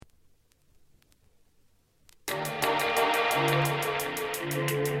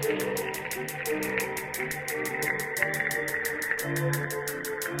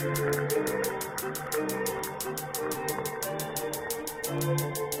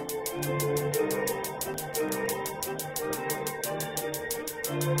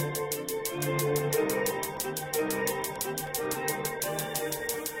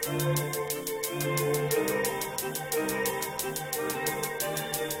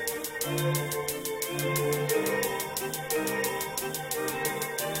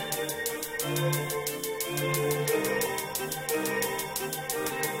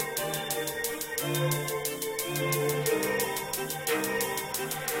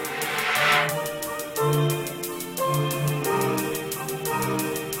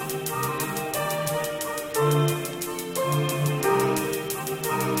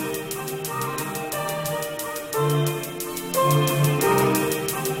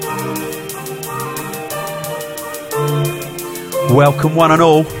Welcome one and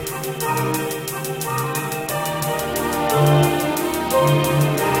all.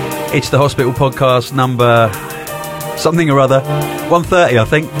 It's the Hospital Podcast number something or other, 130 I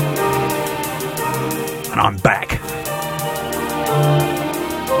think. And I'm back.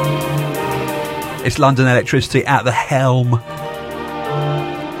 It's London Electricity at the helm.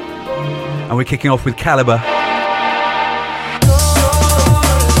 And we're kicking off with Calibre.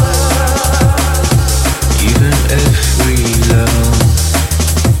 Even if we love,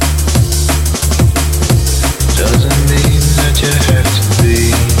 doesn't mean that you have to be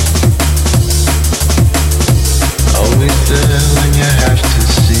always there when you have to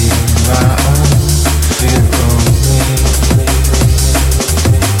see my own fear of me.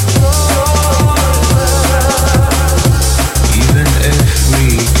 Even if we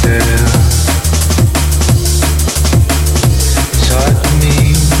care, it's hard to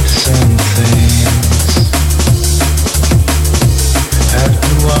mean some things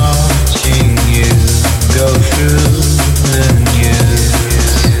after watching you go through the years.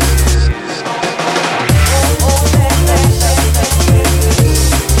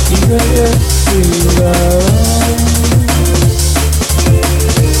 Even if we love,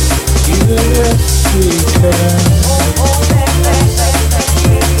 even if we care,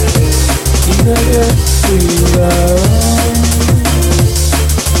 even if we love,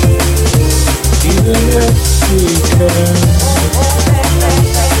 even if we care,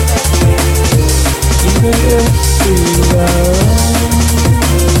 even if we love,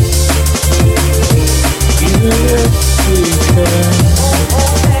 even if we care,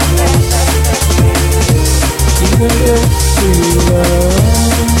 even if we love,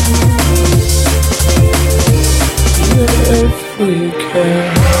 even if we care.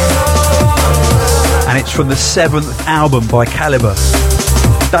 And it's from the 7th album by Calibre.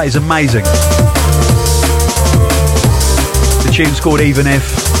 That is amazing. The tune's called Even If,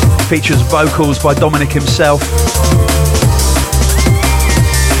 features vocals by Dominic himself.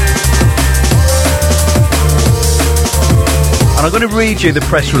 And I'm going to read you the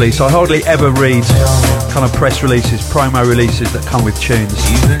press release. I hardly ever read kind of press releases, promo releases that come with tunes.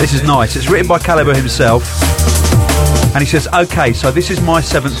 This is nice. It's written by Calibre himself. And he says, okay, so this is my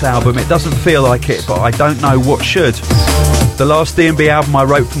 7th album. It doesn't feel like it, but I don't know what should. The last D&B album I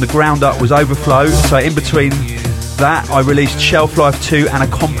wrote from the ground up was Overflow. So in between that, I released Shelf Life 2 and a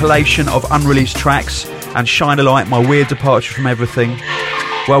compilation of unreleased tracks, and Shine a Light, my weird departure from everything.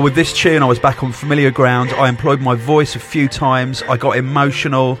 Well, with this tune, I was back on familiar ground. I employed my voice a few times. I got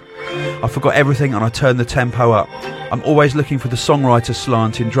emotional. I forgot everything and I turned the tempo up. I'm always looking for the songwriter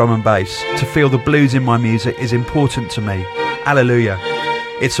slant in drum and bass. To feel the blues in my music is important to me. Hallelujah.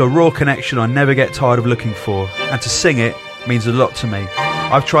 It's a raw connection I never get tired of looking for, and to sing it means a lot to me.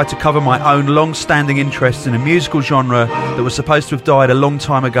 I've tried to cover my own long-standing interest in a musical genre that was supposed to have died a long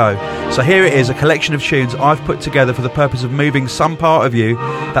time ago. So here it is, a collection of tunes I've put together for the purpose of moving some part of you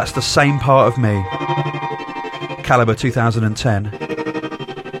that's the same part of me. Calibre 2010.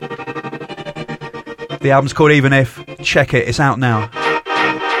 The album's called Even If. Check it, it's out now.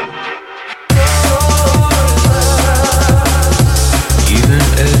 Even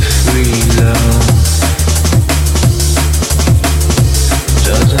if we love,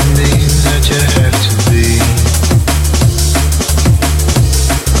 doesn't mean that you have to be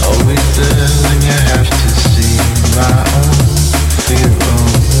always there when you have to see my own fear of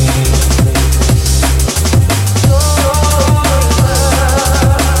me.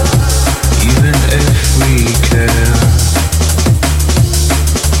 Even if we care,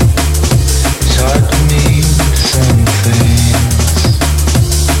 it's hard to mean some things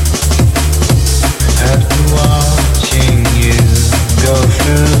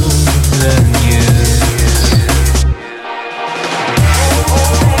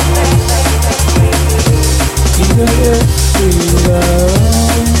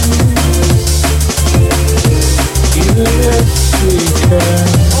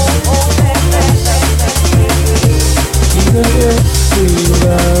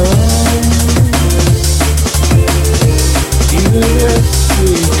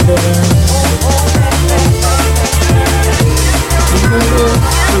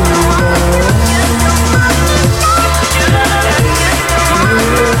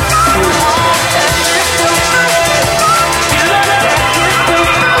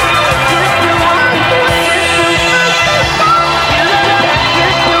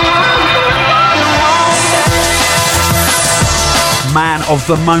man of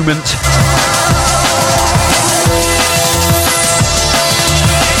the moment.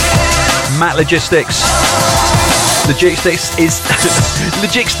 Matt Logistics. Logistics is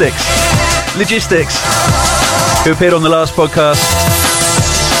Logistics, who appeared on the last podcast.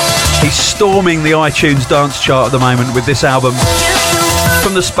 He's storming the iTunes dance chart at the moment with this album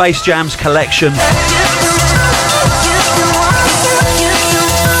from the Space Jams collection.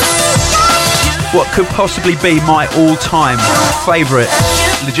 What could possibly be my all-time favourite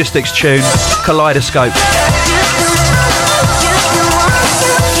Logistics tune, Kaleidoscope.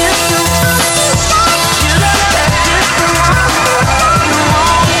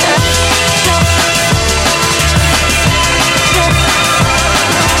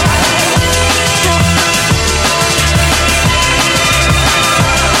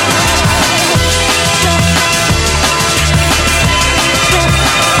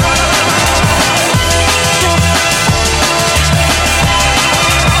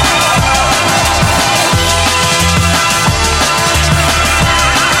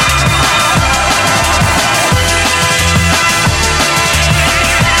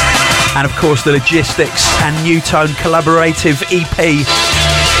 And of course the Logistics and Newtone collaborative EP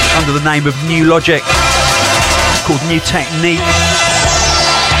under the name of New Logic, called New Technique.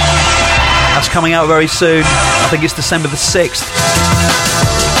 That's coming out very soon. I think it's December the 6th.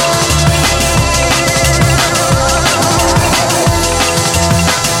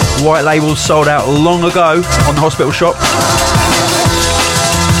 White Label sold out long ago on the Hospital Shop.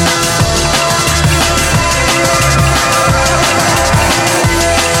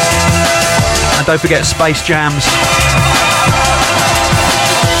 And don't forget Space Jams.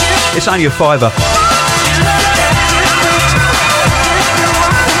 It's only a £5.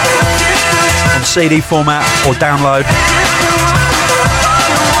 On CD format or download.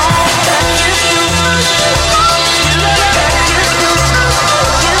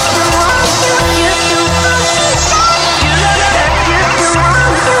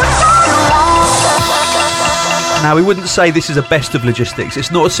 Now, we wouldn't say this is a best of Logistics. It's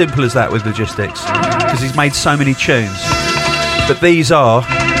not as simple as that with Logistics, because he's made so many tunes. But these are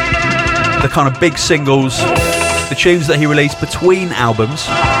the kind of big singles, the tunes that he released between albums.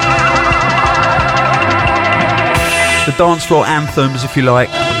 The dance floor anthems, if you like,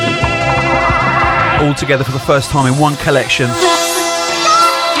 all together for the first time in one collection.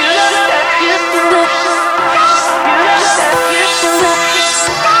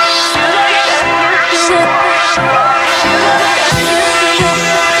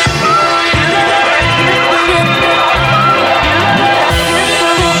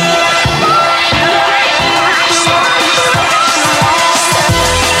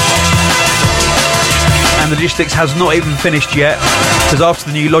 Logistics has not even finished yet, because after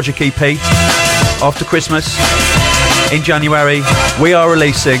the New Logic EP, after Christmas, in January, we are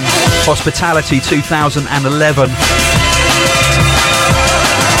releasing Hospitality 2011.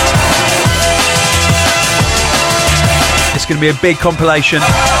 It's going to be a big compilation.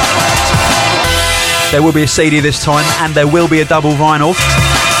 There will be a CD this time, and there will be a double vinyl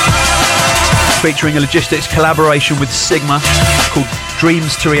featuring a Logistics collaboration with Sigma called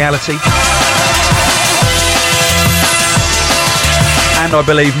Dreams to Reality. And I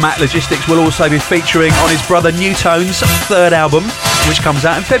believe Matt Logistics will also be featuring on his brother Newtone's third album, which comes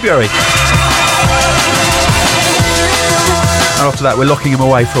out in February. And after that, we're locking him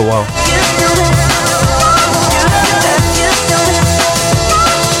away for a while.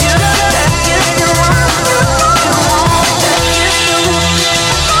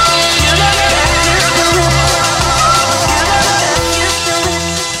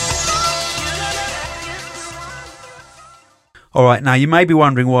 Alright, now you may be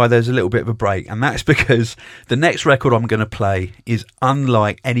wondering why there's a little bit of a break, and that's because the next record I'm going to play is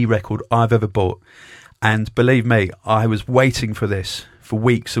unlike any record I've ever bought. And believe me, I was waiting for this for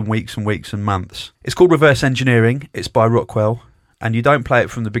weeks and weeks and weeks and months. It's called Reverse Engineering, it's by Rockwell, and you don't play it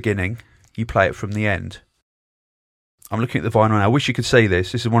from the beginning, you play it from the end. I'm looking at the vinyl now. I wish you could see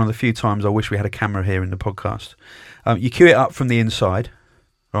this. This is one of the few times I wish we had a camera here in the podcast. You cue it up from the inside.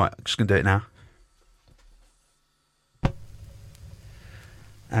 Right, I'm just going to do it now.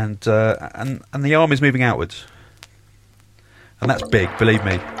 And the arm is moving outwards, and that's big, believe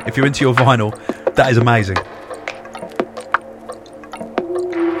me. If you're into your vinyl, that is amazing.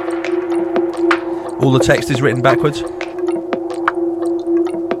 All the text is written backwards.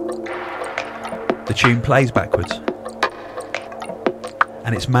 The tune plays backwards,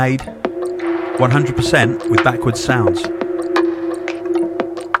 and it's made 100% with backwards sounds.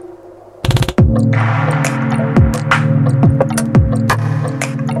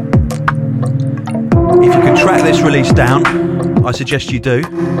 Track this release down, I suggest you do.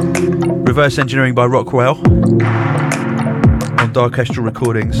 Reverse Engineering by Rockwell on Darkestral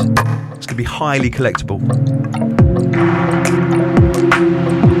Recordings. It's going to be highly collectible.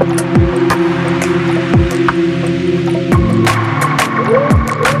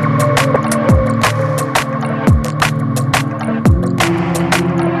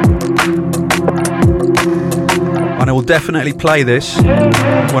 And I will definitely play this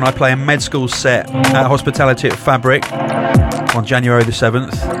when I play a med school set at Hospitality at Fabric on January the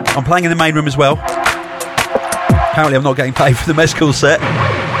 7th. I'm playing in the main room as well. Apparently I'm not getting paid for the med school set.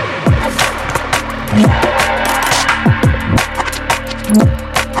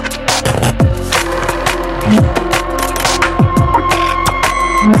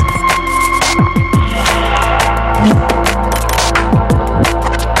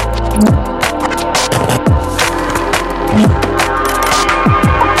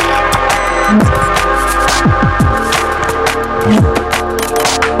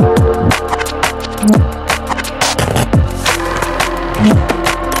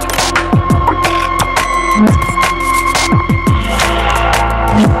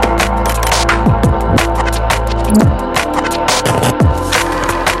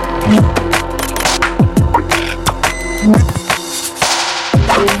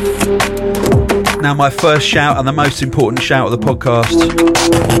 Now my first shout and the most important shout of the podcast.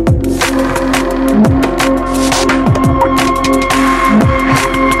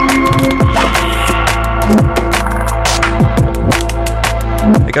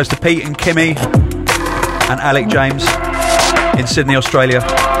 It goes to Pete and Kimmy and Alec James in Sydney, Australia.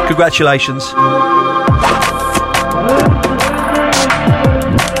 Congratulations.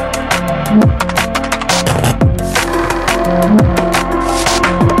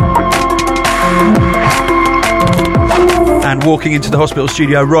 And walking into the hospital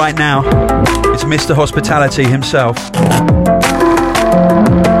studio right now is Mr. Hospitality himself,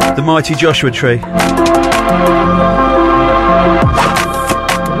 the mighty Joshua Tree.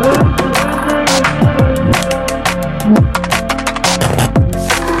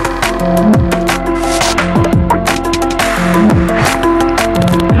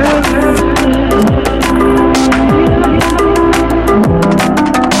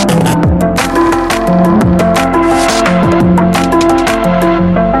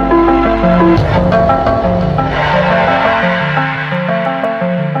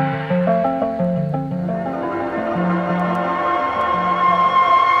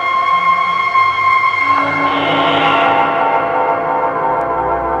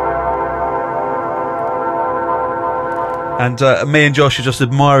 And me and Josh are just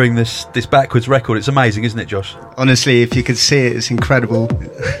admiring this Backwards record. It's amazing, isn't it, Josh? Honestly, if you could see it, it's incredible.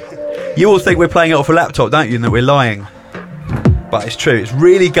 You all think we're playing it off a laptop, don't you, and that we're lying. But it's true. It's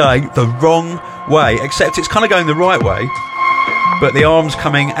really going the wrong way, except it's kind of going the right way, but the arm's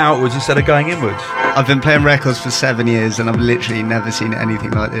coming outwards instead of going inwards. I've been playing records for 7 years, and I've literally never seen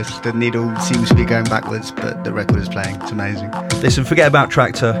anything like this. The needle seems to be going backwards, but the record is playing. It's amazing. Listen, forget about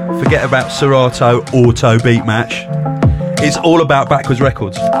Tractor, forget about Serato Auto Beat Match. It's all about Backwards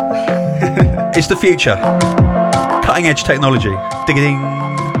records. It's the future. Cutting edge technology. Ding-a-ding.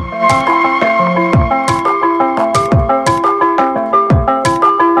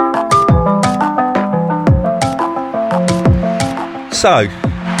 So,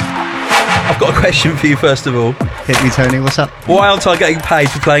 I've got a question for you first of all. Hit me, Tony. What's up? Why aren't I getting paid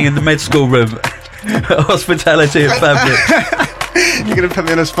for playing in the med school room at Hospitality at Fabric? You're going to put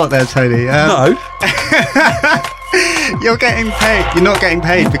me on a spot there, Tony. No. You're getting paid. You're not getting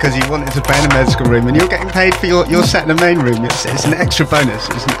paid because you wanted to play in a med school room, and you're getting paid for your set in the main room. It's an extra bonus.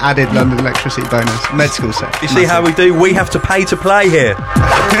 It's an added London Electricity bonus. Med school set. You see how we do? We have to pay to play here.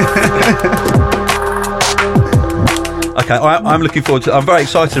 Okay, I'm looking forward to. I'm very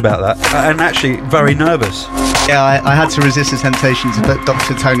excited about that, and actually very nervous. Yeah, I had to resist the temptation to put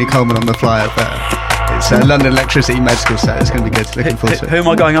Dr. Tony Coleman on the flyer, but it's a London Electricity med school set. It's going to be good. Looking forward to it. Who am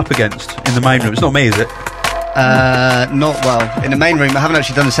I going up against in the main room? It's not me, is it? Not well. In the main room, I haven't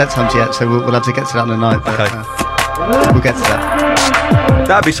actually done the set times yet, so we'll have to get to that on the night. But, okay. We'll get to that.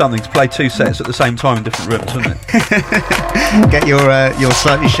 That'd be something to play two sets at the same time in different rooms, wouldn't it? Get your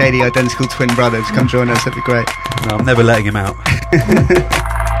slightly shady identical twin brother to come join us. That'd be great. No, I'm never letting him out.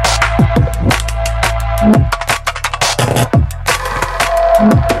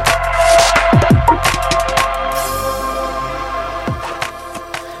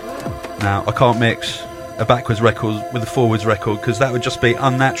 Now, I can't mix a backwards record with a forwards record because that would just be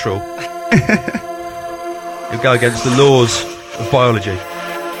unnatural. It would go against the laws of biology.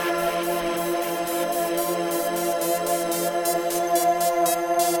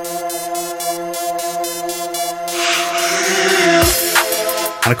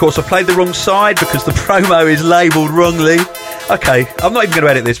 And of course I played the wrong side because the promo is labelled wrongly. Okay, I'm not even going to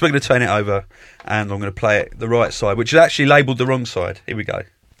edit this. We're going to turn it over and I'm going to play it the right side, which is actually labelled the wrong side. Here we go.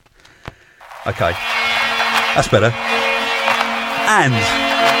 Okay, that's better. And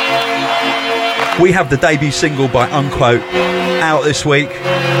we have the debut single by Unquote out this week,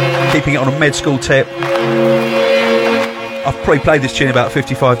 keeping it on a med school tip. I've probably played this tune about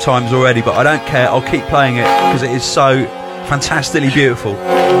 55 times already, but I don't care. I'll keep playing it because it is so fantastically beautiful.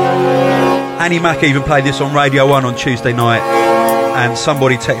 Annie Mac even played this on Radio 1 on Tuesday night, and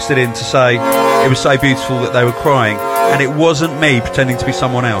somebody texted in to say it was so beautiful that they were crying, and it wasn't me pretending to be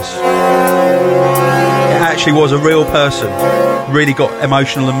someone else. It actually was a real person, really got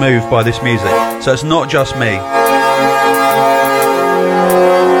emotional and moved by this music, so it's not just me.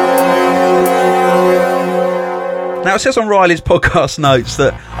 Now, it says on Riley's podcast notes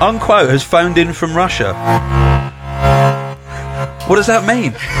that Unquote has phoned in from Russia. What does that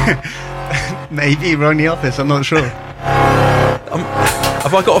mean? Maybe you're in the office, I'm not sure.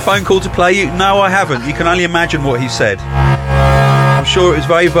 Have I got a phone call to play you? No, I haven't. You can only imagine what he said. I'm sure it was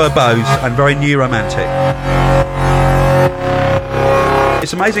very verbose and very new romantic.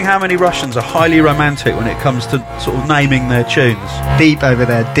 It's amazing how many Russians are highly romantic when it comes to sort of naming their tunes. Deep over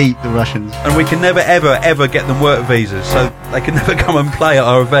there, deep, the Russians. And we can never, ever, ever get them work visas, so they can never come and play at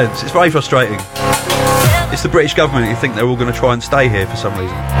our events. It's very frustrating. It's the British government who think they're all going to try and stay here for some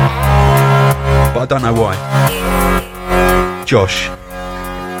reason. But I don't know why. Josh.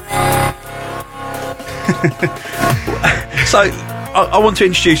 So, I want to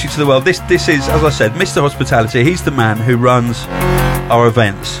introduce you to the world. This is, as I said, Mr. Hospitality. He's the man who runs our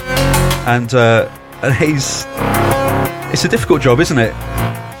events, and he's. It's a difficult job, isn't it?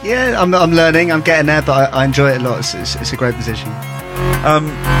 Yeah, I'm learning. I'm getting there, but I enjoy it a lot. It's a great position. I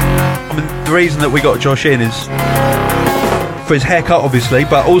mean, the reason that we got Josh in is for his haircut, obviously,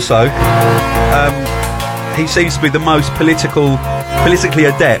 but also he seems to be the most politically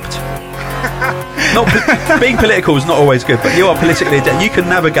adept. Being political is not always good, but you are politically adept. You can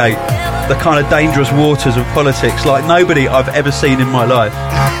navigate the kind of dangerous waters of politics like nobody I've ever seen in my life.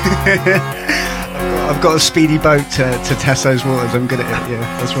 I've got a speedy boat to test those waters. I'm good at it. Yeah,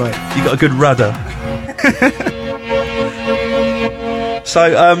 that's right. You got a good rudder.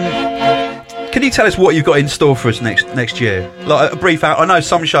 So, can you tell us what you've got in store for us next year? Like a brief out. I know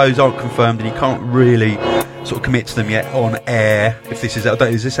some shows aren't confirmed, and you can't really sort of commit to them yet on air. If this is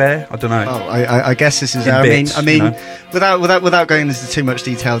this air? I don't know. Oh, I guess this is air. Bits, I mean, you know? without going into too much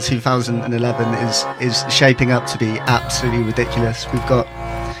detail, 2011 is shaping up to be absolutely ridiculous. We've got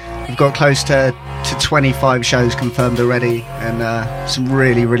close to 25 shows confirmed already, and some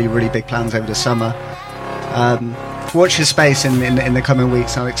really, really, really big plans over the summer. Watch your space in the coming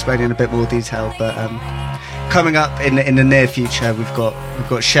weeks. I'll explain in a bit more detail. But coming up in the near future, we've got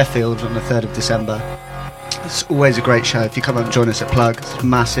Sheffield on the 3rd of December. It's always a great show. If you come up and join us at Plug, it's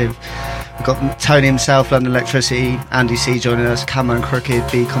massive. We've got Tony himself, London Electricity, Andy C joining us, Cameron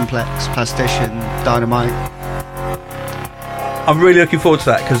Crooked, B Complex, Plastician, Dynamite. I'm really looking forward to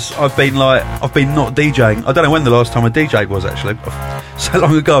that because I've been not DJing. I don't know when the last time I DJ'd was actually. So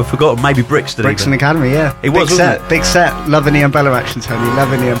long ago, I've forgotten. Maybe Brixton. Brixton Academy, yeah. It was, wasn't it? Big set. Loving the umbrella action, Tony.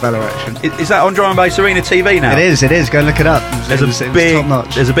 Loving the umbrella action. Is that on Drum and Bass Arena TV now? It is. Go look it up. There's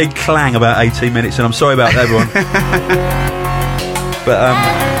a big clang about 18 minutes, and I'm sorry about that, everyone. But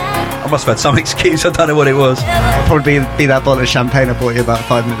I must have had some excuse. I don't know what it was. It'll probably be that bottle of champagne I bought you about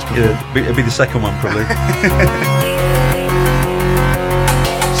 5 minutes before. Yeah, it'll be the second one probably.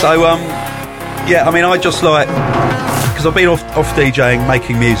 So yeah, I mean, I just like, because I've been off DJing,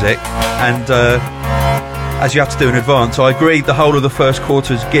 making music, and as you have to do in advance, I agreed the whole of the first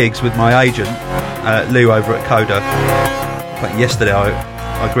quarter's gigs with my agent, Lou over at Coda. But yesterday I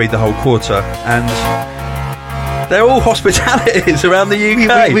agreed the whole quarter, and they're all hospitalities around the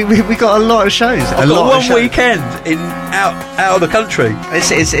UK. We got a lot of shows. I've got one weekend out of the country.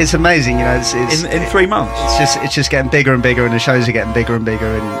 It's amazing, you know. It's in 3 months. It's just getting bigger and bigger, and the shows are getting bigger and bigger,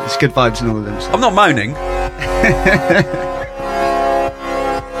 and it's good vibes in all of them. So. I'm not moaning.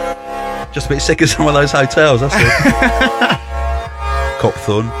 Just a bit sick of some of those hotels. That's it.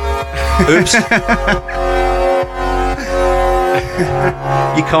 Copthorne. Oops.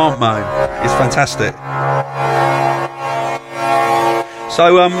 You can't moan. It's fantastic.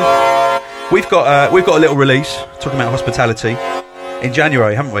 So we've got a little release talking about hospitality in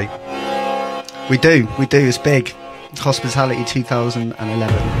January, haven't we? We do. It's big. Hospitality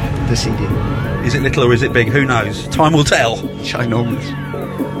 2011, the CD. Is it little or is it big? Who knows? Time will tell. Ginormous.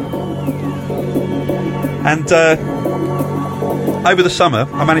 And over the summer,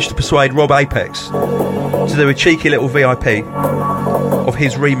 I managed to persuade Rob Apex to do a cheeky little VIP of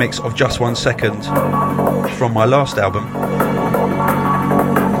his remix of Just 1 Second from my last album.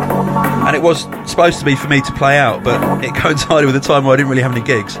 And it was supposed to be for me to play out, but it coincided with the time where I didn't really have any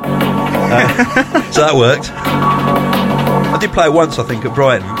gigs. So that worked. I did play it once, I think, at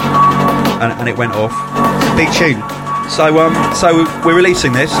Brighton, and it went off. Big tune. So we're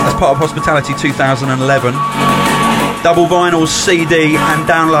releasing this as part of Hospitality 2011. Double vinyl, CD and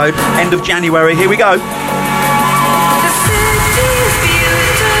download. End of January. Here we go.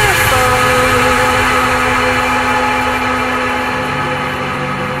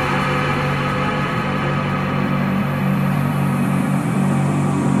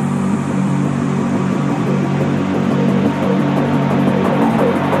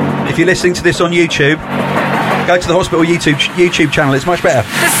 If you're listening to this on YouTube, go to the Hospital YouTube channel. It's much better.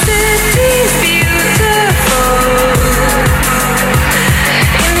 The city's beautiful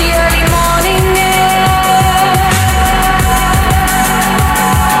in the early morning air.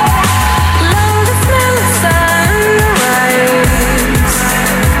 Love the smell of sunrise,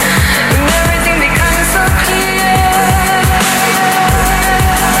 and everything becomes so clear.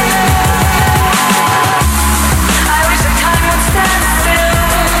 I wish the time would stand still.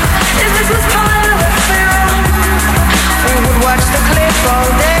 If this was part of a film, we would watch the clip all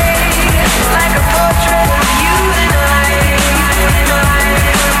day, like a portrait of you and I.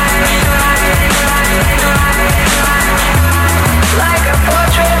 Like a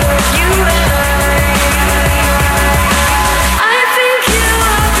portrait of you and I. I think you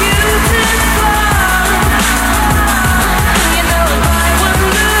are beautiful. You know by one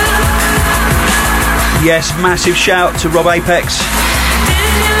look. Yes, massive shout to Rob Apex. Did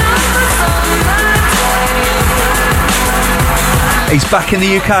you love the summertime? He's back in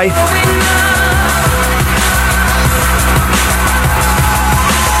the UK.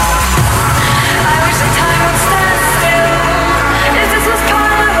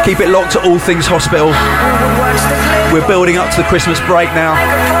 Keep it locked to All Things Hospital. We're building up to the Christmas break now.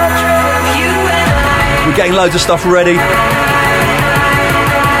 We're getting loads of stuff ready.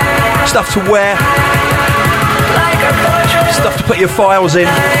 Stuff to wear. Stuff to put your files in.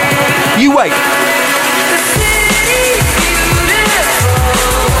 You wait.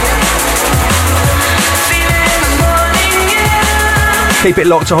 Keep it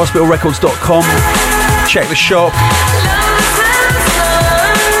locked to hospitalrecords.com. Check the shop.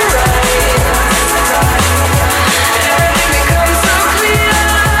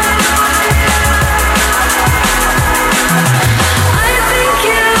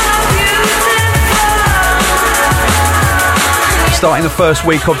 Starting the first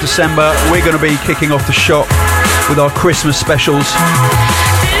week of December, we're going to be kicking off the shop with our Christmas specials.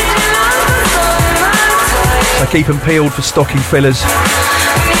 So keep them peeled for stocking fillers.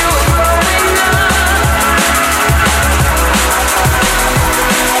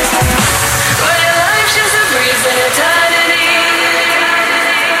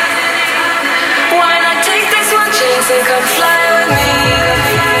 Come fly with me.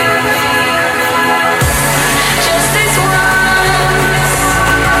 Just this once.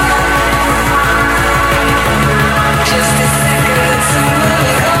 Just this second,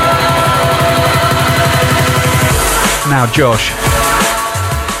 Now, Josh,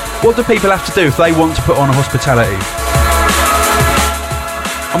 what do people have to do if they want to put on a hospitality?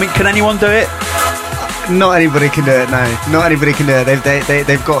 I mean, can anyone do it? Not anybody can do it. No, not anybody can do it.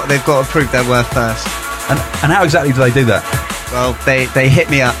 They've got to prove their worth first. And how exactly do they do that? Well, they hit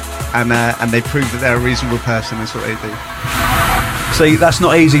me up and they prove that they're a reasonable person. That's what they do. See, that's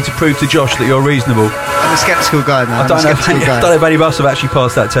not easy to prove to Josh that you're reasonable. I'm a sceptical guy, man. I don't know if any of us have actually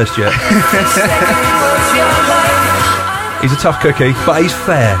passed that test yet. He's a tough cookie, but he's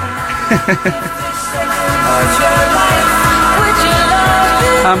fair.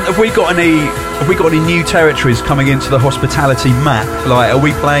 Have we got any new territories coming into the hospitality map? Like, are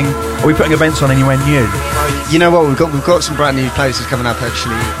we putting events on anywhere new? You know what? We've got some brand new places coming up.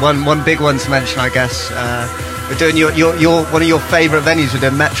 Actually, one big one to mention, I guess. We're doing your one of your favourite venues. We're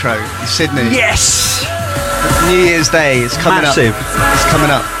doing Metro in Sydney. Yes. New Year's Day. It's coming Massive. up. It's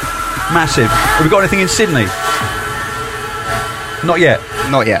coming up. Massive. Have we got anything in Sydney? Not yet.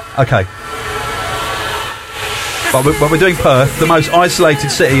 Not yet. Okay. But we're doing Perth, the most isolated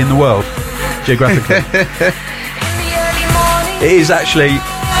city in the world, geographically. It is actually,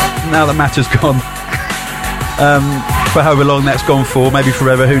 now that Matt has gone, for however long that's gone for, maybe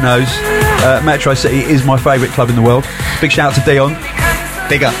forever, who knows. Metro City is my favourite club in the world. Big shout out to Dion.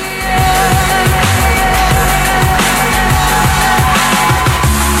 Big up.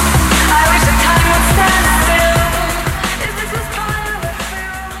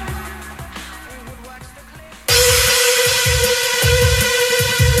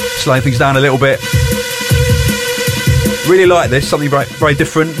 slowing things down a little bit. Really like this, something very, very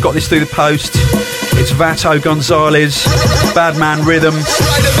different. Got this through the post. It's Vato Gonzalez, Badman Rhythm,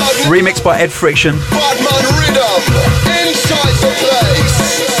 remixed by Ed Friction. Badman Rhythm, inside the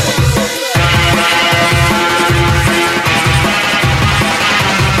place.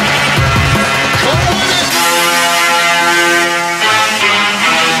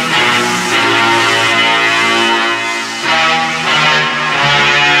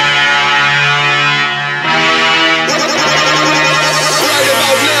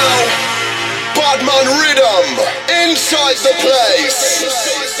 Inside the place.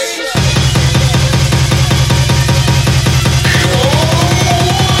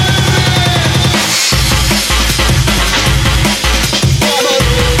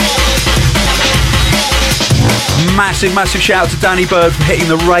 Massive shout out to Danny Bird for hitting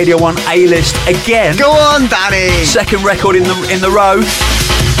the Radio 1 A-list again. Go on, Danny! Second record in the row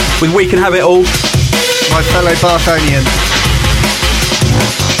with We Can Have It All. My fellow Barthonian.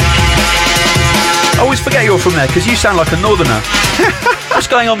 I always forget you're from there because you sound like a northerner. What's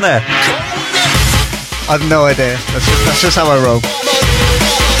going on there? I've no idea. That's just how I roll.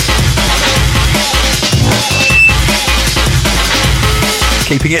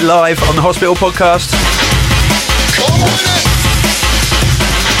 Keeping it live on the Hospital Podcast.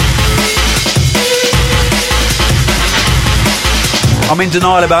 I'm in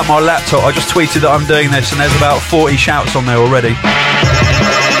denial about my laptop. I just tweeted that I'm doing this and there's about 40 shouts on there already.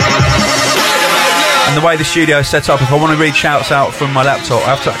 And the way the studio is set up, if I want to read shouts out from my laptop,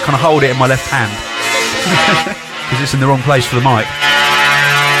 I have to kind of hold it in my left hand because it's in the wrong place for the mic.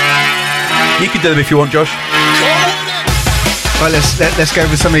 You can do them if you want, Josh. Right, let's go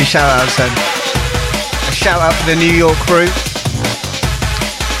with some of these shout-outs then. A shout-out for the New York crew.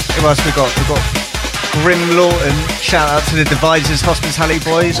 Who else we got? We've got Grim Lawton. Shout-out to the Devisers Hospitality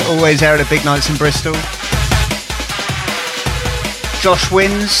Boys, always there at the big nights in Bristol. Josh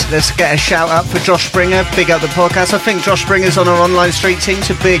Wins, let's get a shout out for Josh Springer, big up the podcast. I think Josh Springer's on our online street team,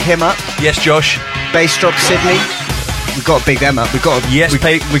 so big him up. Yes, Josh. Bass Drop Sydney, we've got to big them up.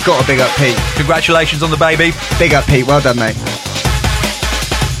 Pete. We've got to big up Pete. Congratulations on the baby. Big up Pete, well done mate.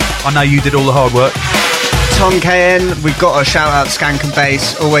 I know you did all the hard work. Tom KN, we've got a shout out Skank and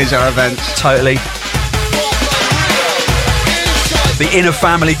Bass, always at our events. Totally. The Inner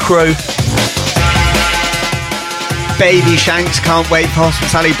Family crew. Baby Shanks, can't wait for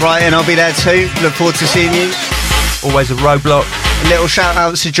Hospitality Brighton, I'll be there too, look forward to seeing you. Always a roadblock. A little shout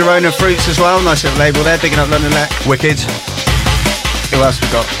out to Girona Fruits as well, nice little label there, bigging up London Lek. Wicked. Who else we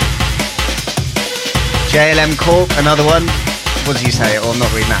got? JLM Corp, another one. What did you say? Oh, I'm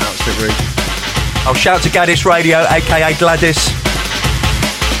not reading that out, it's a bit rude. I'll shout to Gaddis Radio, aka Gladys.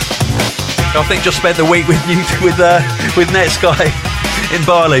 I think just spent the week with Netsky in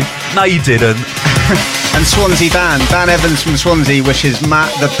Bali. No, you didn't. And Swansea Dan Evans from Swansea wishes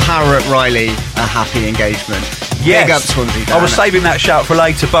Matt the Parrot Riley a happy engagement. Yes. Big up Swansea Dan. I was saving that shout for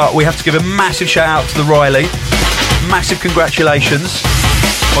later, but we have to give a massive shout out to the Riley. Massive congratulations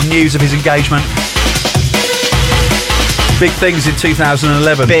on news of his engagement. Big things in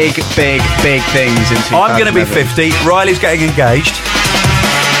 2011. Big things in 2011. I'm going to be 50. Riley's getting engaged.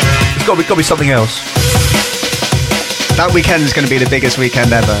 It's got to be something else. That weekend is going to be the biggest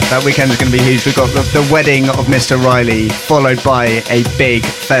weekend ever. That weekend is going to be huge. We've got the wedding of Mr. Riley, followed by a big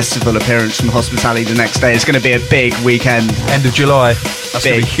festival appearance from Hospitality the next day. It's going to be a big weekend. End of July. That's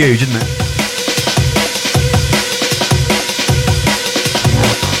going to be huge, isn't it?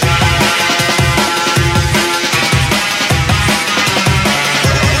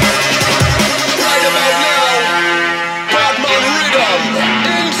 Right about now, Badman Rhythm,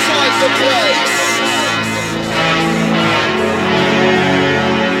 inside the place.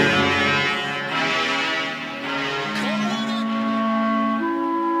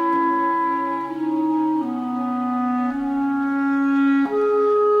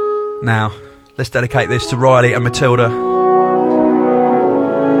 Now, let's dedicate this to Riley and Matilda.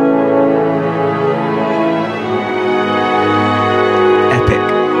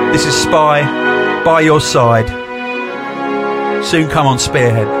 Epic. This is Spy, By Your Side. Soon come on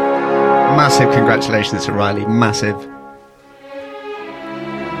Spearhead. Massive congratulations to Riley. Massive.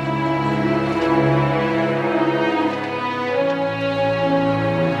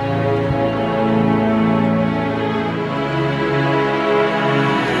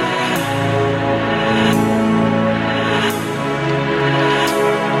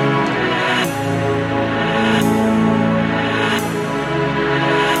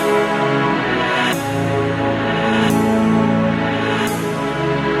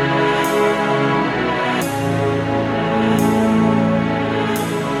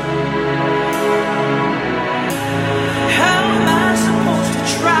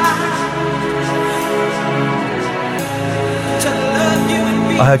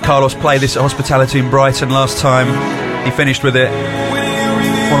 heard Carlos play this at Hospitality in Brighton last time. He finished with it.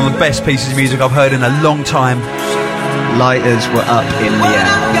 One of the best pieces of music I've heard in a long time. Lighters were up in the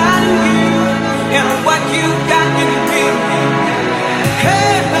air.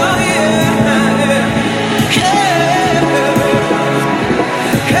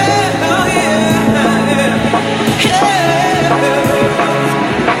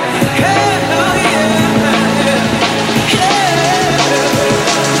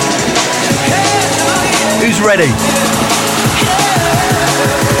 Who's ready?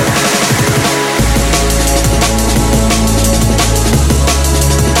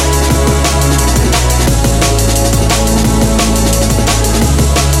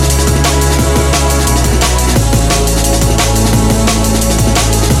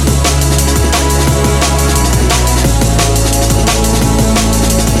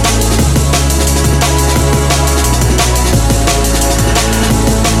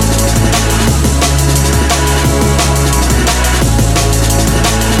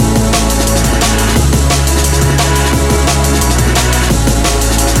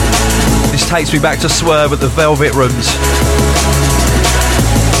 Takes me back to Swerve at the Velvet Rooms.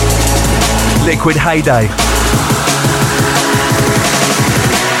 Liquid heyday.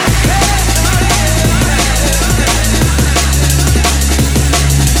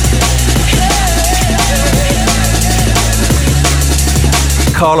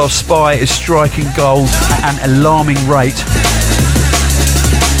 Carlos Spy is striking gold at an alarming rate.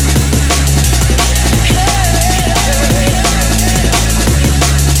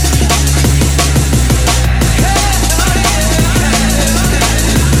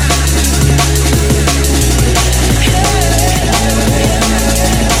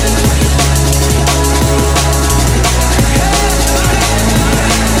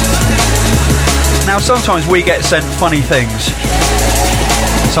 Now, sometimes we get sent funny things.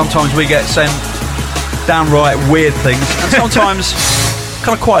 Sometimes we get sent downright weird things. And sometimes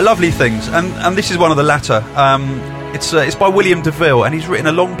kind of quite lovely things. And this is one of the latter. It's by William DeVille, and he's written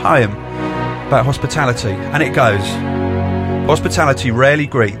a long poem about hospitality. And it goes, "Hospitality rarely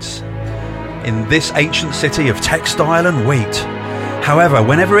greets in this ancient city of textile and wheat. However,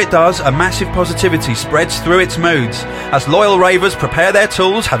 whenever it does, a massive positivity spreads through its moods as loyal ravers prepare their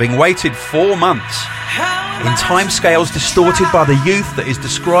tools, having waited 4 months. In timescales distorted by the youth that is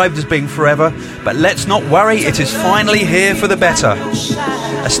described as being forever, but let's not worry, it is finally here for the better.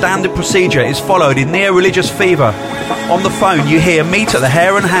 A standard procedure is followed in near religious fever. On the phone you hear meet at the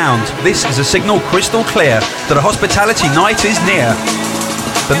Hare and Hound. This is a signal crystal clear that a hospitality night is near.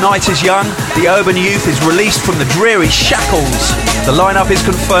 The night is young, the urban youth is released from the dreary shackles. The lineup is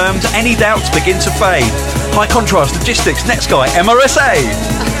confirmed, any doubts begin to fade. High contrast logistics, Netsky, MRSA.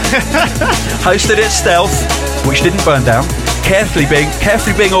 Hosted at Stealth, which didn't burn down, carefully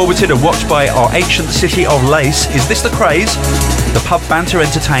being orbited and watched by our ancient city of lace. Is this the craze? The pub banter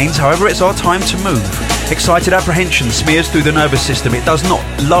entertains, however it's our time to move. Excited apprehension smears through the nervous system. It does not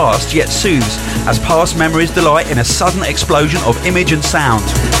last, yet soothes, as past memories delight in a sudden explosion of image and sound.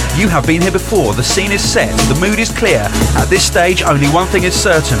 You have been here before, the scene is set, the mood is clear. At this stage, only one thing is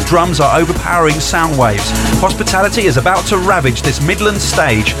certain, drums are overpowering sound waves. Hospitality is about to ravage this Midland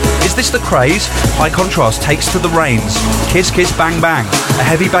stage. Is this the craze? High contrast takes to the reins. Kiss, kiss, bang, bang. A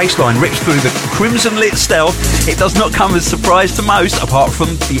heavy bass line rips through the crimson-lit stealth. It does not come as a surprise to most, apart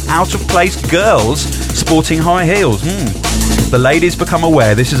from the out-of-place girls sporting high heels. The ladies become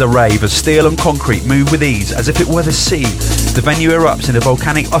aware this is a rave as steel and concrete move with ease, as if it were the sea. The venue erupts in a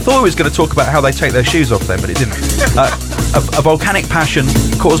volcanic... I thought it was going to talk about how they take their shoes off then, but it didn't. A volcanic passion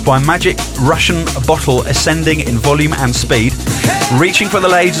caused by magic Russian bottle ascending in volume and speed. Reaching for the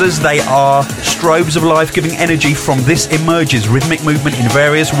lasers, they are strobes of life-giving energy. From this emerges rhythmic movement in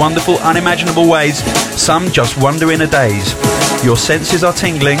various wonderful, unimaginable ways. Some just wonder in a daze. Your senses are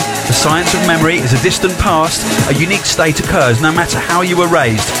tingling. The science of memory is a distant past. A unique state occurs no matter how you were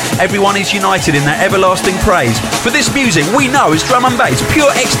raised. Everyone is united in their everlasting praise. For this music we know is drum and bass. Pure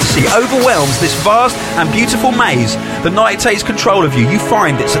ecstasy overwhelms this vast and beautiful maze. The night takes control of you. You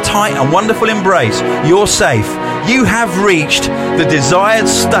find it's a tight and wonderful embrace. You're safe. You have reached the desired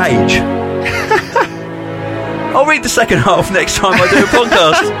stage. I'll read the second half next time I do a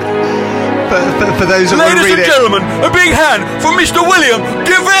podcast. For those who want to read Ladies and gentlemen, a big hand for Mr. William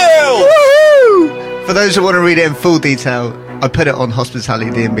DeVille! Woo-hoo! For those who want to read it in full detail, I put it on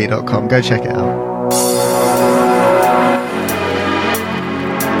hospitalitydnb.com. Go check it out.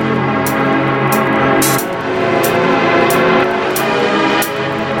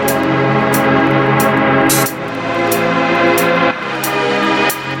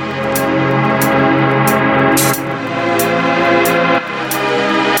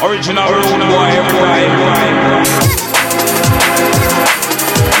 Original rude boy, everybody.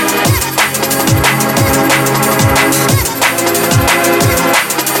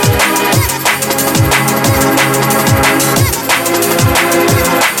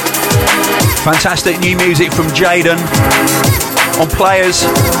 Fantastic new music from Jaden on Players,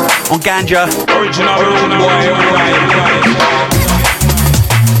 on Ganja. Original rude boy, everybody.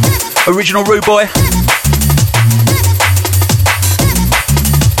 Original Rude Boy.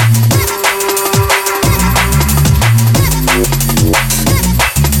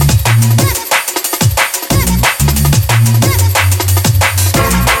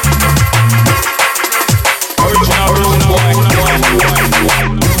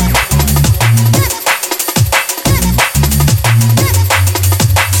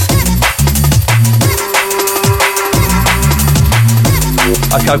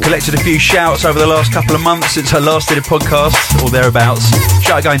 Okay, I've collected a few shouts over the last couple of months since I last did a podcast, or thereabouts.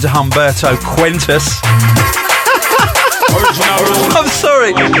 Shout going to Humberto Quintus. I'm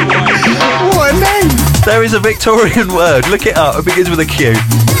sorry. What a name! There is a Victorian word. Look it up. It begins with a Q.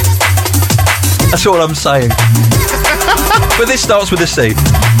 That's all I'm saying. But this starts with a C.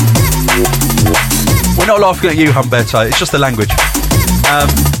 We're not laughing at you, Humberto. It's just the language.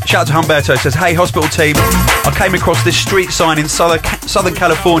 Shout out to Humberto. Says, hey, hospital team. I came across this street sign in Southern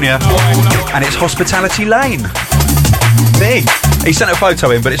California, and it's Hospitality Lane. Me? He sent a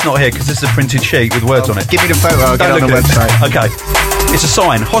photo in, but it's not here because this is a printed sheet with words on it. Give me the photo, I'll get Don't on the look at website. it. Okay. It's a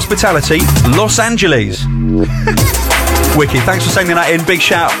sign. Hospitality, Los Angeles. Wicked. Thanks for sending that in. Big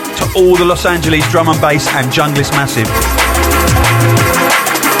shout to all the Los Angeles drum and bass and Junglist Massive.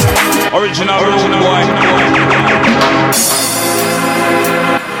 Original rude boy.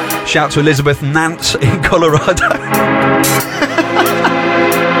 Shout to Elizabeth Nance in Colorado.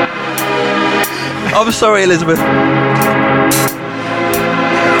 I'm sorry, Elizabeth.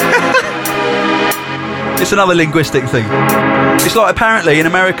 It's another linguistic thing. It's like apparently in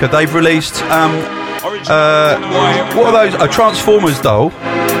America they've released what are those? A Transformers doll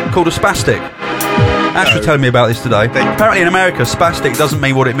called a spastic. Ash was telling me about this today. Apparently in America, spastic doesn't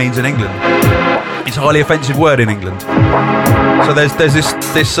mean what it means in England. It's a highly offensive word in England. So there's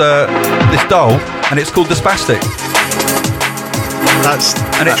this doll, and it's called the spastic.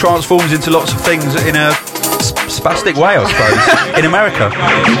 And it transforms into lots of things in a spastic way, I suppose. In America,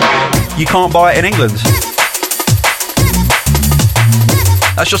 you can't buy it in England.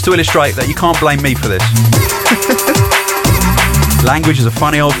 That's just to illustrate that you can't blame me for this. Language is a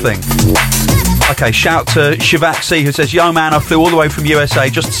funny old thing. Okay, shout to Shivaxi who says, yo man, I flew all the way from USA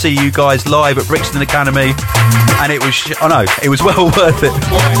just to see you guys live at Brixton Academy, and it was well worth it.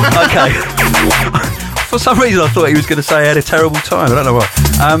 Okay. For some reason I thought he was going to say I had a terrible time. I don't know why.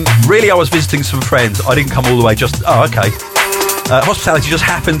 Really, I was visiting some friends. I didn't come all the way just... Oh, okay. Hospitality just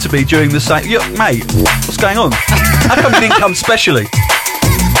happened to be during the same... mate, what's going on? How come you didn't come specially?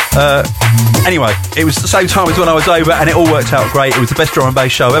 Anyway, it was the same time as when I was over, and it all worked out great. It was the best drum and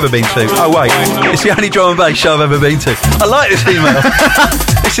bass show I've ever been to. Oh wait, it's the only drum and bass show I've ever been to. I like this email.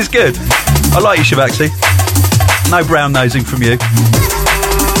 This is good. I like you, Shivaxi. No brown nosing from you.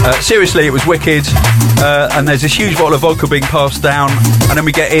 Seriously, it was wicked. And there's this huge bottle of vodka being passed down, and then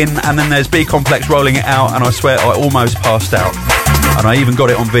we get in, and then there's B Complex rolling it out, and I swear I almost passed out. And I even got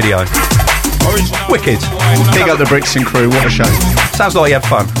it on video. Wicked. Big up the Brixton crew, what a show. Sounds like you had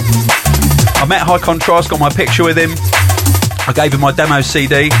fun. I met High Contrast, got my picture with him. I gave him my demo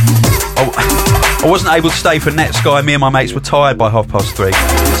CD. I wasn't able to stay for Netsky. Me and my mates were tired by 3:30,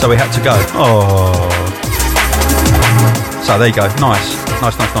 so we had to go. Oh. So there you go. Nice.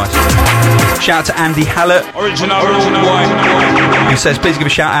 Shout out to Andy Hallett. Original rude boy. Who says, please give a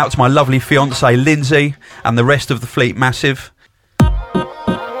shout out to my lovely fiancée Lindsay and the rest of the Fleet Massive.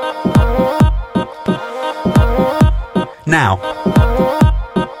 Now,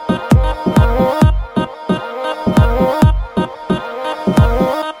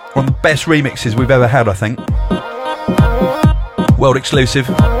 one of the best remixes we've ever had, I think. World exclusive.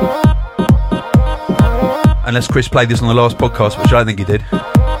 Unless Chris played this on the last podcast, which I don't think he did.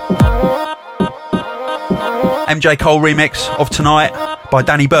 MJ Cole remix of Tonight by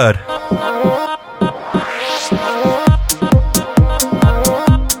Danny Bird.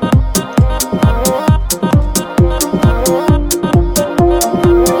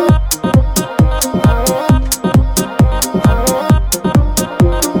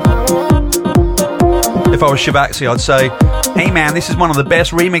 If I was Shivaxi, I'd say, hey man, this is one of the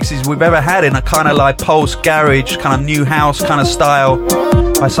best remixes we've ever had in a kind of like pulse garage, kind of new house kind of style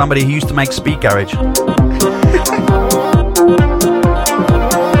by somebody who used to make speed garage.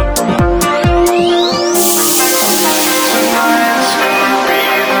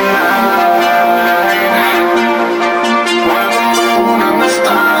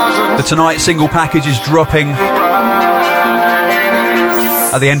 tonight. Single package is dropping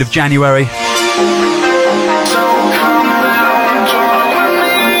at the end of January.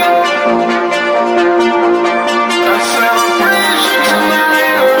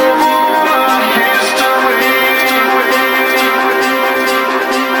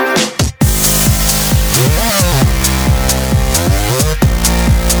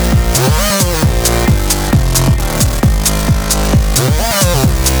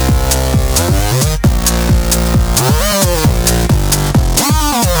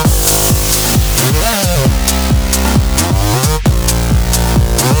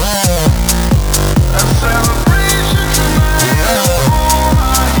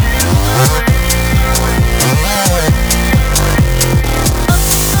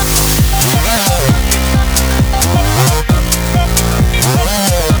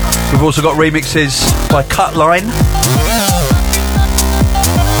 We've also got remixes by Cutline.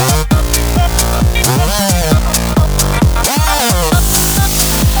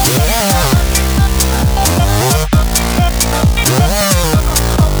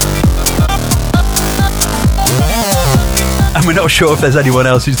 And we're not sure if there's anyone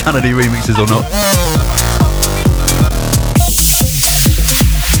else who's done any remixes or not.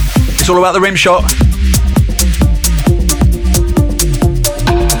 It's all about the rim shot.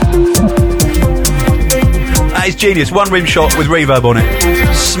 That is genius. One rim shot with reverb on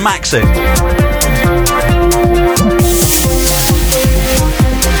it. Smacks it.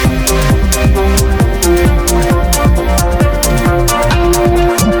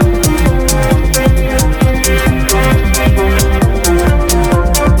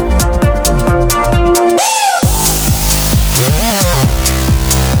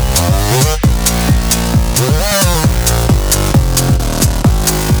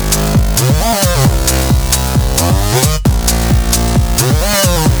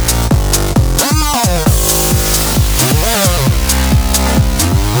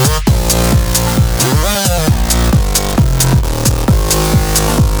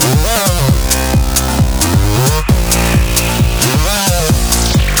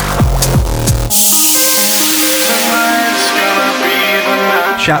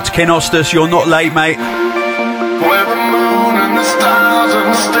 Shout to Ken Ostus, you're not late, mate.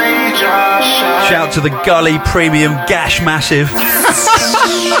 Shout to the Gully Premium Gash Massive.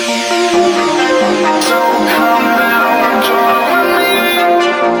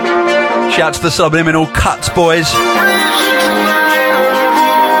 Shout to the Subliminal Cuts boys.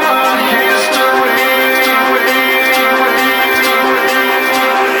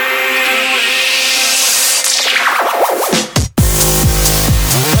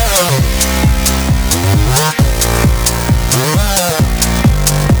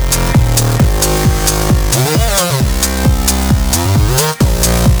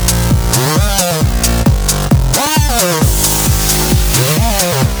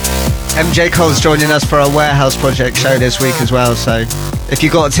 MJ Cole's joining us for our Warehouse Project show this week as well, so if you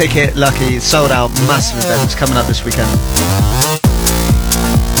got a ticket, lucky, it's sold out, massive events coming up this weekend.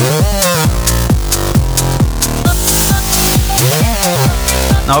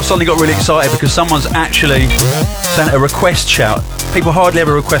 Now I've suddenly got really excited because someone's actually sent a request shout. People hardly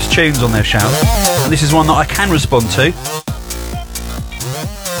ever request tunes on their shout, and this is one that I can respond to.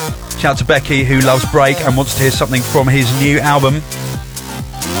 Shout to Becky, who loves Break and wants to hear something from his new album.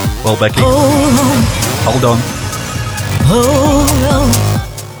 Well, Becky, hold on.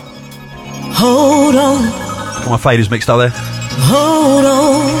 Hold on. Got my faders mixed up there. Hold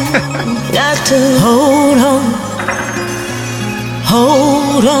on. Got to hold on.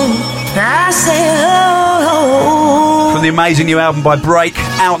 Hold on. I say hold on. From the amazing new album by Break,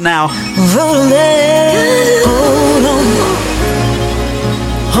 out now. Hold on.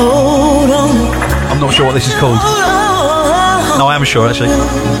 Hold on. I'm not sure what this is called. No, I am sure actually. But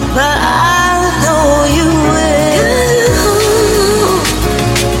I know you will.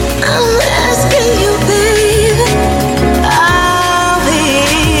 I'm asking you, baby. I'll be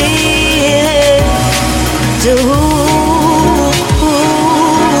here to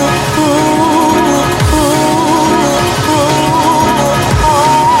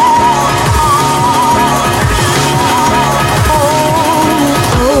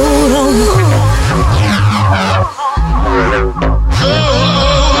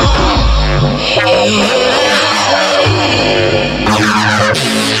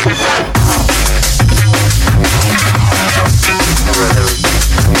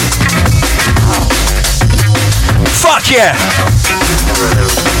Fuck yeah!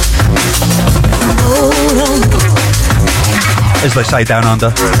 As they say down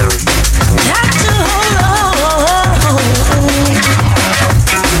under.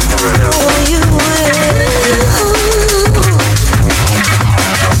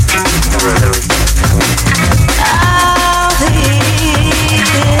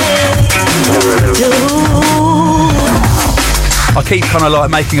 keep kind of like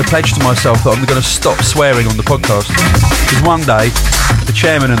making a pledge to myself that I'm going to stop swearing on the podcast. Because one day, the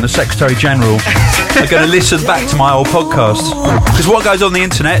chairman and the secretary general are going to listen back to my old podcasts. Because what goes on the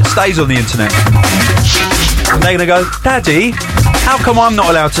internet stays on the internet. And they're going to go, Daddy, how come I'm not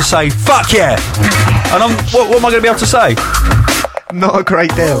allowed to say fuck yeah? And what am I going to be able to say? Not a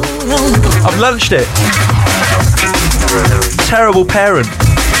great deal. I've lunched it. Terrible parent.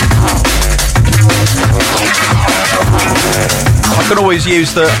 I can always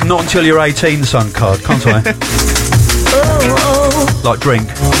use the not until you're 18 son card, can't I? Like drink.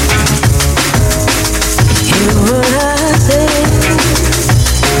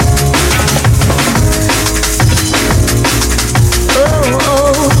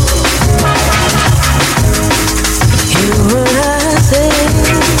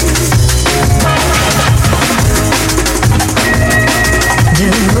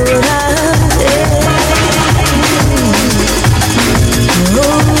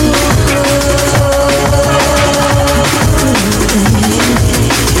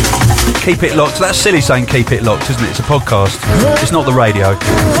 Keep it locked. That's silly saying keep it locked, isn't it? It's a podcast. It's not the radio.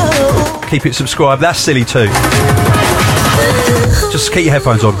 Keep it subscribed. That's silly too. Just keep your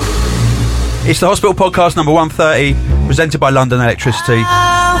headphones on. It's the Hospital Podcast number 130, presented by London Electricity.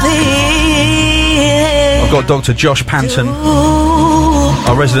 I've got Dr. Josh Panton,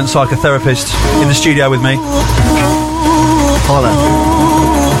 our resident psychotherapist, in the studio with me. Holla.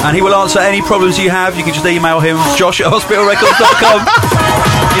 And he will answer any problems you have. You can just email him, josh@hospitalrecords.com.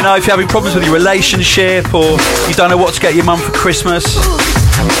 You know, if you're having problems with your relationship or you don't know what to get your mum for Christmas,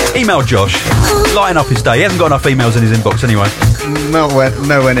 email Josh. Lighten up his day. He hasn't got enough emails in his inbox anyway.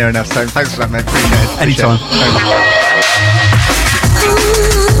 Nowhere near enough, so thanks for that, mate. Appreciate it. Anytime.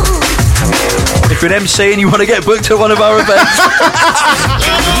 If you're an MC and you want to get booked at one of our events,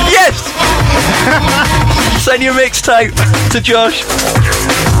 yes! Send your mixtape to Josh.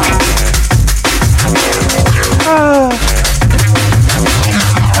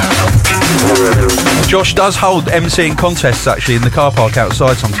 Josh does hold MCing contests actually in the car park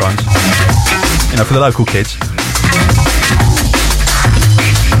outside sometimes. You know, for the local kids.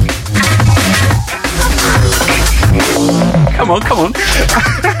 Come on.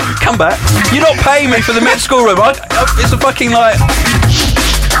 Come back. You're not paying me for the mid school room. It's a fucking like...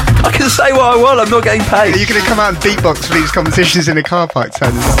 I can say what I want, I'm not getting paid. Are you going to come out and beatbox for these competitions in the car park,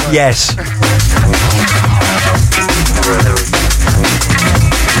 Tony? Yes.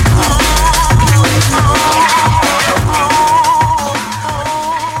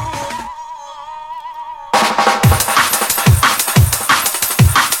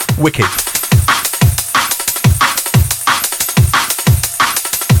 Wicked.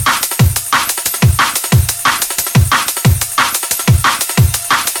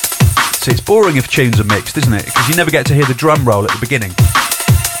 See, it's boring if tunes are mixed, isn't it? Because you never get to hear the drum roll at the beginning.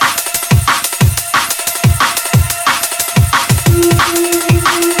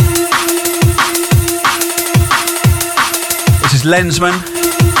 This is Lensman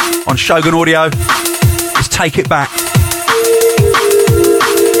on Shogun Audio. It's Take It Back.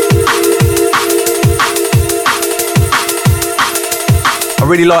 I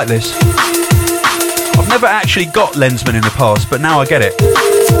really like this. I've never actually got Lensman in the past, but now I get it.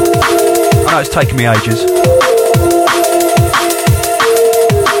 I know it's taken me ages.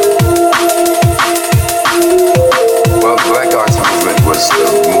 Well, the Black Arts Movement was the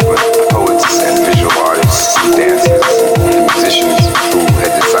movement of poets and visual artists, dancers, and musicians who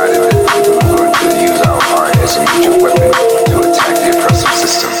had decided that we were going to use our art as a major weapon to attack the oppressive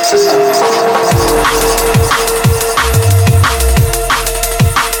system.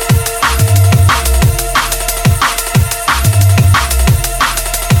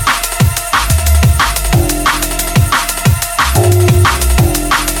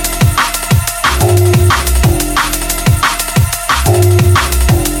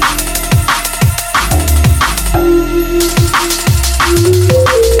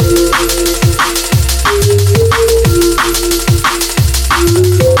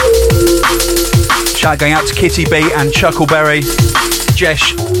 Shout going out to Kitty B and Chuckleberry,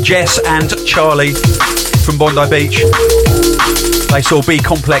 Jess and Charlie from Bondi Beach. They saw B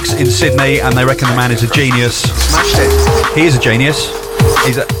Complex in Sydney and they reckon the man is a genius. Smashed it. He is a genius.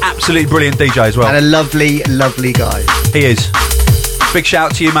 He's an absolutely brilliant DJ as well. And a lovely, lovely guy. He is. Big shout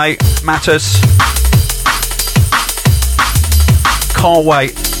out to you, mate. Mattus. Can't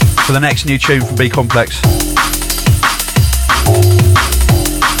wait for the next new tune from B Complex.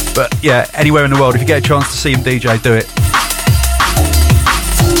 But yeah, anywhere in the world, if you get a chance to see him DJ, do it.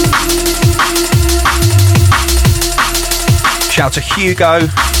 Shout to Hugo,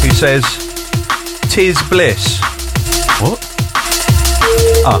 who says, "'Tis bliss." What?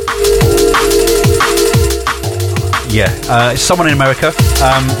 It's someone in America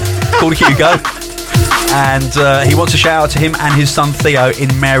called Hugo, and he wants a shout out to him and his son Theo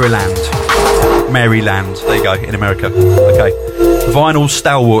in Maryland. Maryland, there you go, in America. Okay, Vinyl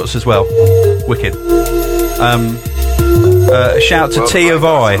Stalwarts as well. Wicked. A shout to T of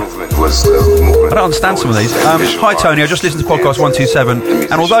I. I don't understand some of these. Hi Tony, I just listened to podcast 127,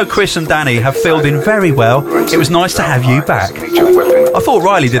 and although Chris and Danny have filled in very well, it was nice to have you back. I thought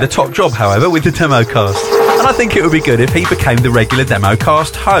Riley did a top job, however, with the demo cast, and I think it would be good if he became the regular demo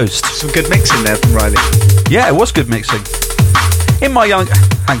cast host. Some good mixing there from Riley. Yeah, it was good mixing.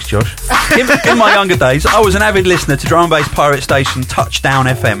 Thanks Josh. In my younger days, I was an avid listener to drum and bass pirate station Touchdown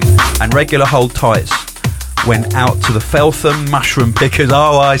FM and regular Hold Tights. Went out to the Feltham mushroom pickers.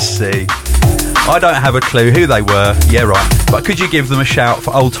 Oh, I see. I don't have a clue who they were. Yeah, right. But could you give them a shout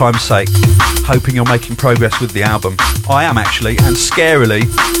for old time's sake? Hoping you're making progress with the album. I am actually, and scarily,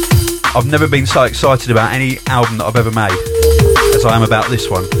 I've never been so excited about any album that I've ever made as I am about this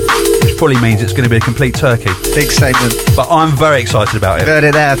one. Which probably means it's going to be a complete turkey. Big statement. But I'm very excited about it. You heard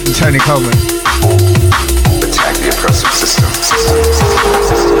it there from Tony Coleman. Attack the oppressive system.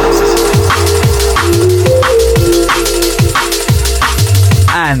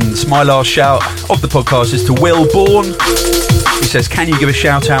 And my last shout of the podcast is to Will Bourne. He says, can you give a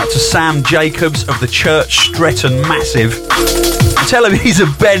shout out to Sam Jacobs of the Church Stretton Massive and tell him he's a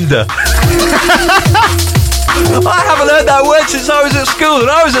bender. I haven't heard that word since I was at school, and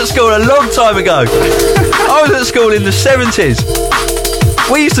I was at school a long time ago. I was at school in the 70s.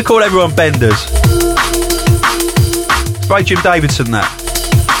 We used to call everyone benders. By Jim Davidson, that.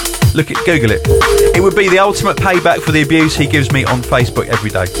 Google it. It would be the ultimate payback for the abuse he gives me on Facebook every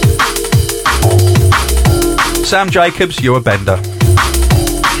day. Sam Jacobs, you're a bender.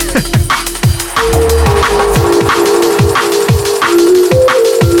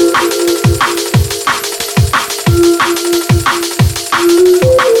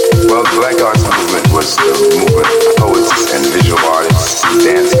 Well, the Black Arts Movement was the movement of poets and visual artists,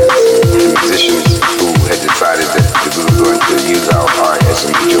 dancers, and musicians who had decided that we were going to use our art as a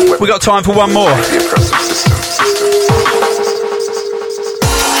major weapon. We got time for one more. The oppressive system.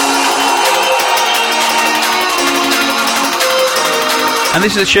 And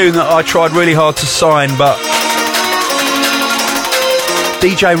this is a tune that I tried really hard to sign, but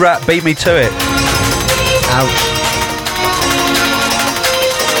DJ Rap beat me to it. Ouch.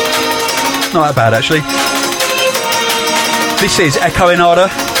 Not that bad, actually. This is Echo Enada.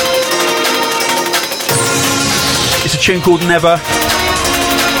 It's a tune called Never.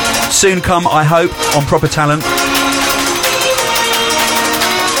 Soon come, I hope, on Proper Talent.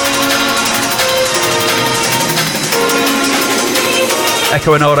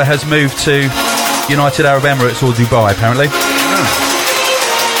 Echo Enada has moved to United Arab Emirates or Dubai, apparently.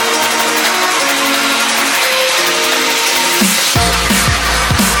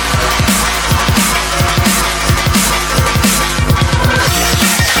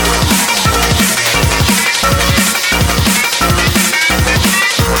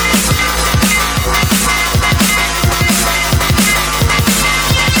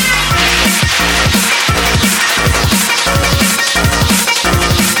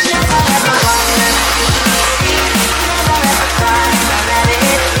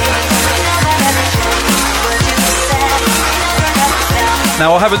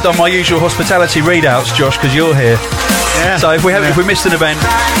 Now, I haven't done my usual hospitality readouts, Josh, because you're here. Yeah. So if we missed an event,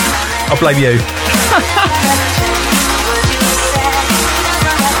 I'll blame you.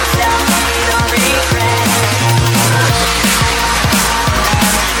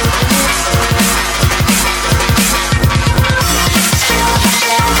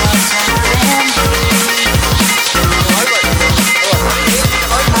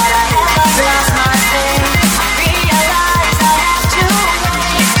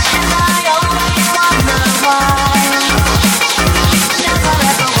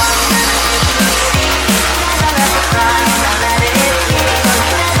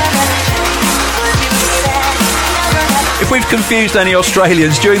 If we've confused any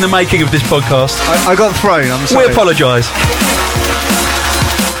Australians during the making of this podcast, I got thrown, I'm sorry. we apologise.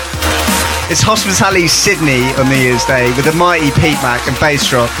 It's Hospitality Sydney on New Year's Day with the mighty Pete Mac and bass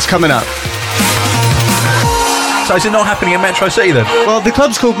drop. It's coming up. So is it not happening in Metro City then? Well, the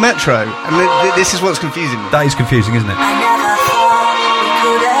club's called Metro, and this is what's confusing me. That is confusing, isn't it?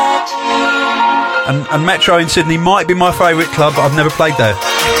 And Metro in Sydney might be my favourite club, but I've never played there.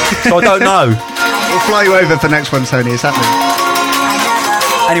 So I don't know. We'll fly you over for next one, Tony. It's happening.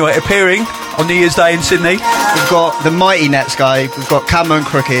 Anyway, appearing on New Year's Day in Sydney, We've got the mighty Nets guy. We've got Camo and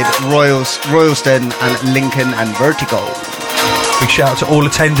Crooked, Royalston, and Lincoln and Vertigo. Big shout out to all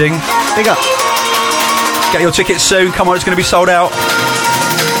attending. Big up. Get your tickets soon. Come on, it's going to be sold out.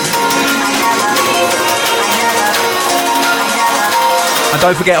 And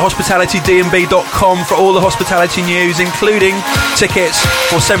don't forget hospitalitydnb.com for all the hospitality news, including tickets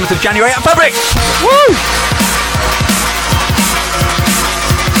for 7th of January at Fabric. Woo!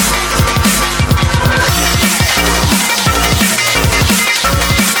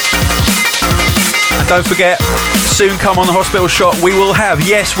 And don't forget, soon come on the hospital shop, we will have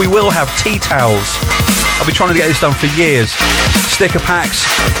tea towels. I've been trying to get this done for years. Sticker packs,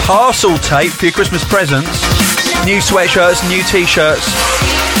 parcel tape for your Christmas presents, new sweatshirts, new t-shirts,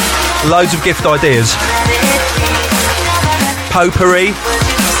 loads of gift ideas. Potpourri.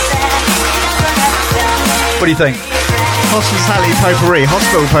 What do you think? Hospitality potpourri,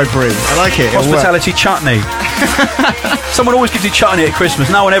 hospital potpourri. I like it. It'll work. Hospitality chutney. Someone always gives you chutney at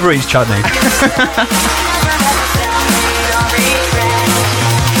Christmas. No one ever eats chutney.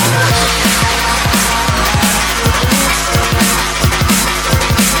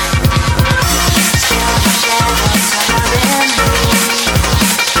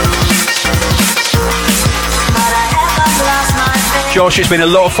 Josh, it's been a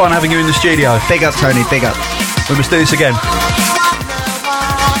lot of fun having you in the studio. Big up, Tony, big up. We must do this again.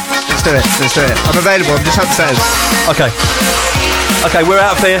 Let's do it. I'm available, I'm just upstairs. Okay, we're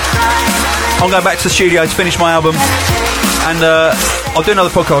out of here. I'm going back to the studio to finish my album. And I'll do another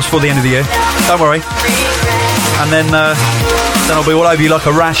podcast before the end of the year. Don't worry. And then I'll be all over you like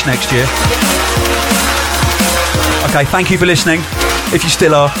a rash next year. Okay, thank you for listening. If you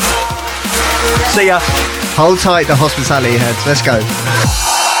still are. See ya. Hold tight, the hospitality heads. Let's go.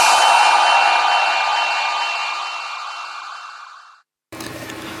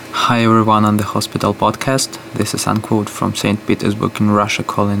 Hi everyone on the Hospital Podcast. This is Unquote from St. Petersburg in Russia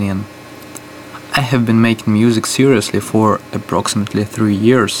calling in. I have been making music seriously for approximately 3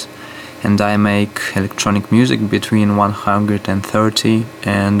 years, and I make electronic music between 130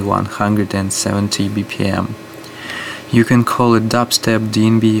 and 170 BPM. You can call it dubstep,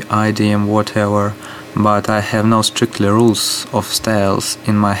 DnB, IDM, whatever, but I have no strictly rules of styles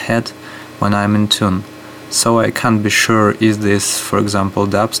in my head when I'm in tune, so I can't be sure is this, for example,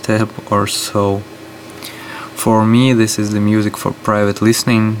 dubstep or so. For me, this is the music for private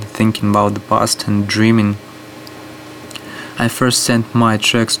listening, thinking about the past and dreaming. I first sent my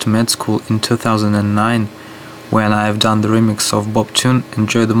tracks to med school in 2009 when I've done the remix of Bob Tune,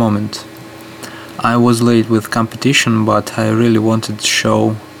 Enjoy the Moment. I was late with competition, but I really wanted to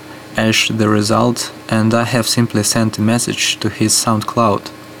show Ash the result, and I have simply sent a message to his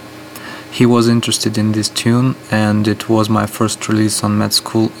SoundCloud. He was interested in this tune, and it was my first release on Med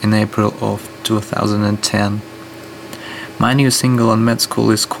School in April of 2010. My new single on Med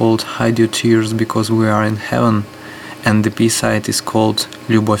School is called Hide Your Tears Because We Are in Heaven, and the B-side is called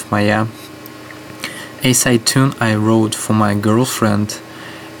Любовь моя. A-side tune I wrote for my girlfriend,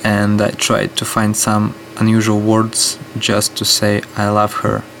 and I tried to find some unusual words just to say I love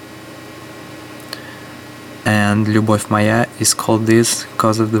her. And Любовь моя is called this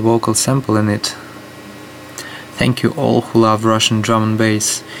because of the vocal sample in it. Thank you all who love Russian drum and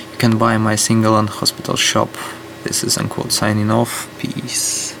bass. You can buy my single on Hospital Shop. This is Unquote signing off.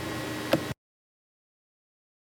 Peace.